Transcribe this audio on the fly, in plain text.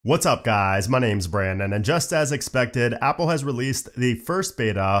What's up guys, my name's Brandon, and just as expected, Apple has released the first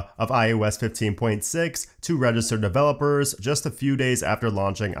beta of iOS 15.6 to registered developers just a few days after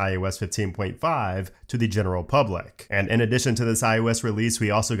launching iOS 15.5 to the general public. And in addition to this iOS release,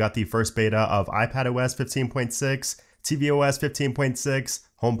 we also got the first beta of iPadOS 15.6, tvOS 15.6,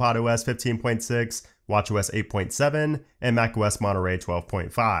 HomePodOS 15.6, watchOS 8.7, and macOS Monterey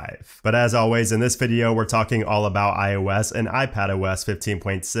 12.5. But as always, in this video, we're talking all about iOS and iPadOS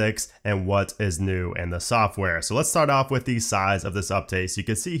 15.6 and what is new in the software. So let's start off with the size of this update. So you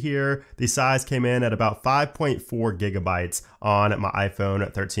can see here, the size came in at about 5.4 gigabytes on my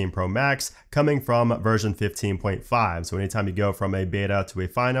iPhone 13 Pro Max, coming from version 15.5. So anytime you go from a beta to a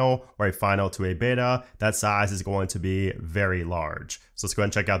final or a final to a beta, that size is going to be very large. So let's go ahead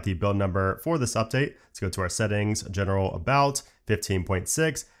and check out the build number for this update. Let's go to our settings, general about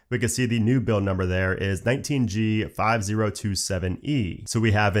 15.6. We can see the new build number there is 19G5027E. So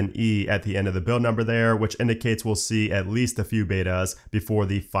we have an E at the end of the build number there, which indicates we'll see at least a few betas before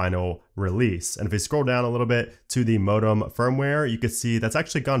the final release. And if we scroll down a little bit to the modem firmware, you can see that's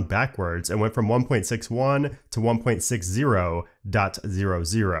actually gone backwards and went from 1.61 to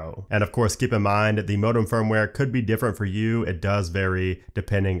 1.60.00. And of course, keep in mind the modem firmware could be different for you. It does vary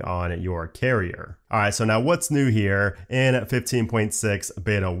depending on your carrier. All right, so now what's new here in 15.6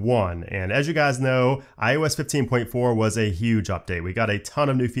 beta 1? And as you guys know, iOS 15.4 was a huge update. We got a ton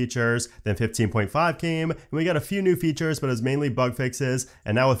of new features. Then 15.5 came and we got a few new features, but it was mainly bug fixes.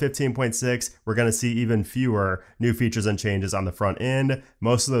 And now with 15.6, we're going to see even fewer new features and changes on the front end.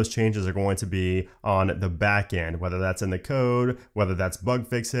 Most of those changes are going to be on the back end, whether that's in the code, whether that's bug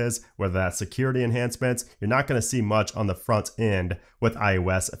fixes, whether that's security enhancements. You're not going to see much on the front end with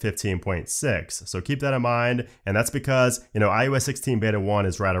iOS 15.6. So keep that in mind. And that's because, iOS 16 beta 1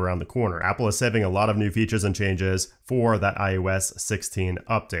 is right around the corner. Apple is saving a lot of new features and changes for that iOS 16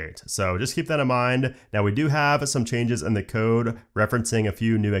 update. So just keep that in mind. Now we do have some changes in the code referencing a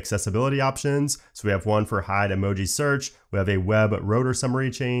few new accessibility options. So we have one for hide emoji search. We have a web rotor summary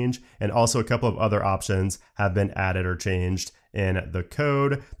change, and also a couple of other options have been added or changed in the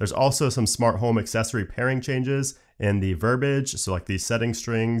code. There's also some smart home accessory pairing changes in the verbiage. So like these setting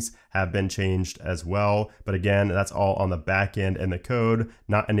strings have been changed as well. But again, that's all on the back end in the code,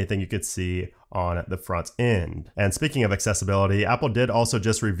 not anything you could see on the front end. And speaking of accessibility, Apple did also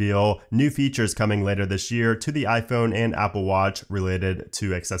just reveal new features coming later this year to the iPhone and Apple Watch related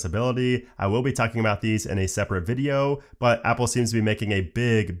to accessibility. I will be talking about these in a separate video, but Apple seems to be making a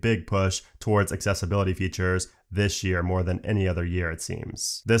big push towards accessibility features this year more than any other year, it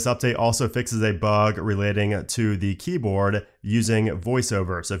seems. This update also fixes a bug relating to the keyboard using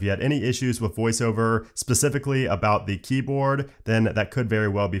VoiceOver. So if you had any issues with VoiceOver specifically about the keyboard, then that could very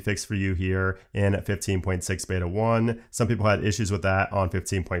well be fixed for you here in 15.6 beta 1. Some people had issues with that on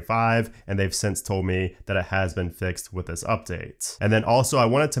 15.5, and they've since told me that it has been fixed with this update. And then also I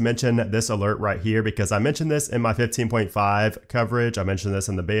wanted to mention this alert right here because I mentioned this in my 15.5 coverage. I mentioned this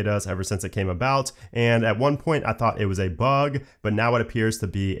in the betas ever since it came about. And at one point I thought it was a bug, but now it appears to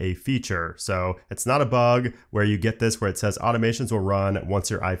be a feature. So it's not a bug where you get this where it says automations will run once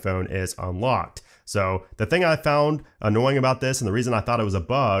your iPhone is unlocked. So the thing I found annoying about this, and the reason I thought it was a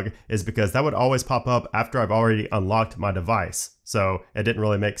bug, is because that would always pop up after I've already unlocked my device. So it didn't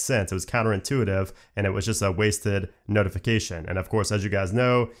really make sense. It was counterintuitive, and it was just a wasted notification. And of course, as you guys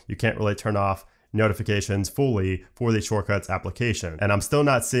know, you can't really turn off notifications fully for the Shortcuts application. And I'm still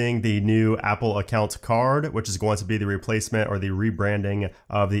not seeing the new Apple account card, which is going to be the replacement or the rebranding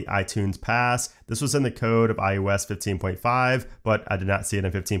of the iTunes Pass. This was in the code of iOS 15.5, but I did not see it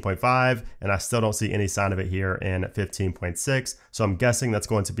in 15.5, and I still don't see any sign of it here in 15.6. So I'm guessing that's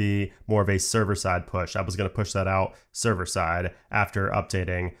going to be more of a server-side push. I was going to push that out server-side after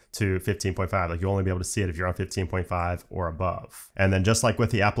updating to 15.5. Like you'll only be able to see it if you're on 15.5 or above. And then just like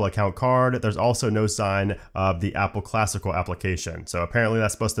with the Apple account card, there's also no sign of the Apple Classical application. So apparently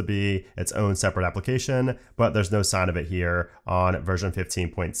that's supposed to be its own separate application, but there's no sign of it here on version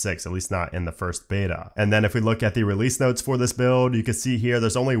 15.6, at least not in the first beta. And then if we look at the release notes for this build, you can see here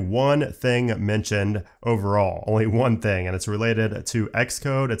there's only one thing mentioned overall, only one thing, and it's related to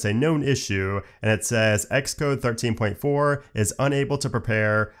Xcode. It's a known issue, and it says Xcode 13.4 is unable to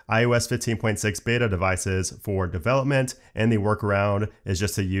prepare iOS 15.6 beta devices for development, and the workaround is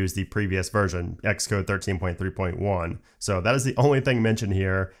just to use the previous version, Xcode 13.3.1. So that is the only thing mentioned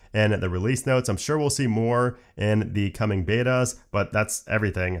here in the release notes. I'm sure we'll see more in the coming betas, but that's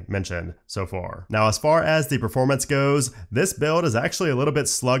everything mentioned so far. Now, as far as the performance goes, this build is actually a little bit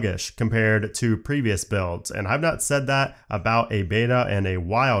sluggish compared to previous builds. And I've not said that about a beta in a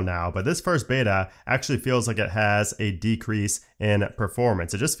while now, but this first beta actually feels like it has a decrease in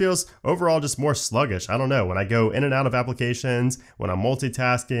performance. It just feels overall just more sluggish. I don't know, when I go in and out of applications, when I'm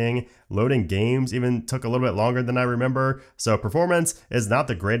multitasking, loading games even took a little bit longer than I remember. So performance is not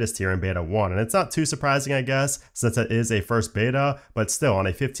the greatest here in beta 1, and it's not too surprising, I guess, since it is a first beta, but still on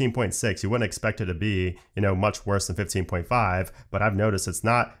a 15.6, you wouldn't expect it to be, much worse than 15.5, but I've noticed it's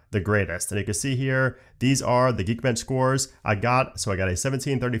not the greatest. And you can see here, these are the Geekbench scores I got. So I got a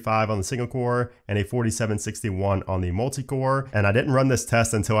 1735 on the single core and a 4761 on the multi-core. And I didn't run this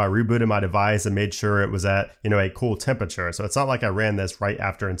test until I rebooted my device and made sure it was at, a cool temperature. So it's not like I ran this right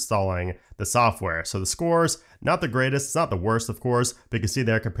after installing the software. So the scores, not the greatest, it's not the worst, of course, but you can see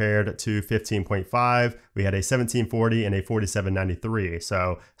there compared to 15.5, we had a 1740 and a 4793.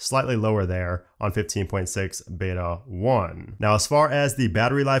 So slightly lower there on 15.6 beta 1. Now, as far as the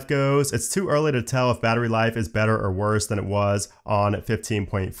battery life goes, it's too early to tell if battery life is better or worse than it was on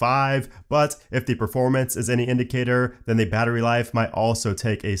 15.5, but if the performance is any indicator, then the battery life might also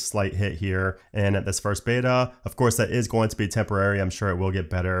take a slight hit here in this first beta. Of course, that is going to be temporary. I'm sure it will get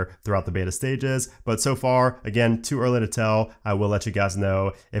better throughout the beta stages, but so far, again, too early to tell. I will let you guys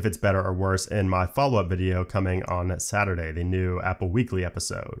know if it's better or worse in my follow-up video coming on Saturday, the new Apple Weekly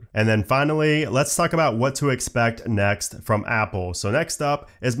episode. And then finally, let's talk about what to expect next from Apple. So next up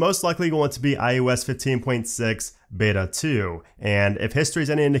is most likely going to be iOS 15.6 beta 2. And if history is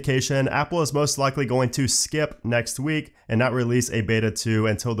any indication, Apple is most likely going to skip next week and not release a beta 2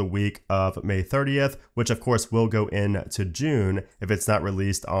 until the week of May 30th, which of course will go into June if it's not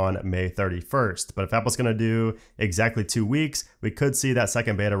released on May 31st. But if Apple's going to do exactly 2 weeks, we could see that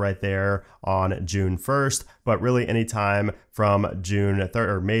second beta right there on June 1st, but really anytime from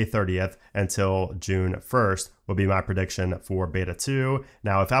May 30th until June 1st will be my prediction for beta 2.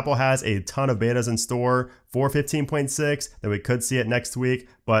 Now, if Apple has a ton of betas in store for 15.6, then we could see it next week,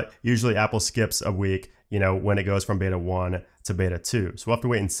 but usually Apple skips a week, when it goes from beta 1 to beta 2. So we'll have to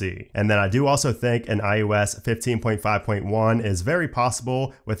wait and see. And then I do also think an iOS 15.5.1 is very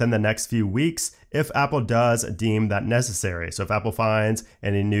possible within the next few weeks if Apple does deem that necessary. So if Apple finds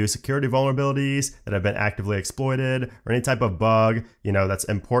any new security vulnerabilities that have been actively exploited or any type of bug, that's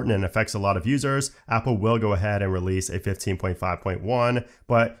important and affects a lot of users, Apple will go ahead and release a 15.5.1,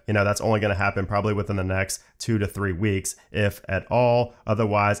 but that's only going to happen probably within the next 2 to 3 weeks, if at all.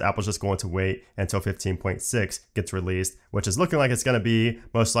 Otherwise, Apple's just going to wait until 15.6 gets released, which is looking like it's going to be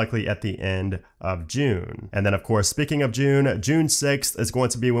most likely at the end of June. And then of course, speaking of June, June 6th is going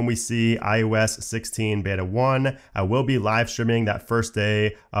to be when we see iOS 16 beta 1. I will be live streaming that first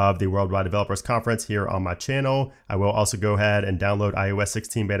day of the Worldwide Developers Conference here on my channel. I will also go ahead and download iOS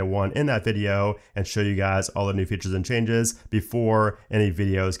 16 beta 1 in that video and show you guys all the new features and changes before any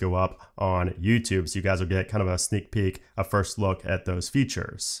videos go up on YouTube. So you guys will get kind of a sneak peek, a first look at those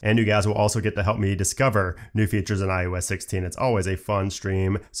features. And you guys will also get to help me discover new features in iOS 16. It's always a fun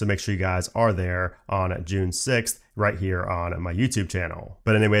stream, so make sure you guys are there on June 6th right here on my YouTube channel.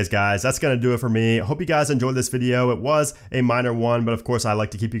 But anyways, guys, that's going to do it for me. I hope you guys enjoyed this video. It was a minor one, but of course, I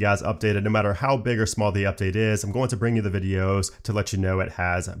like to keep you guys updated no matter how big or small the update is. I'm going to bring you the videos to let you know it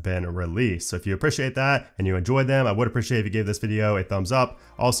has been released. So if you appreciate that and you enjoyed them, I would appreciate if you gave this video a thumbs up.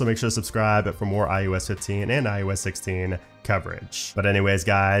 Also, make sure to subscribe for more iOS 15 and iOS 16 coverage. But anyways,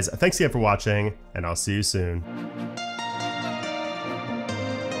 guys, thanks again for watching, and I'll see you soon.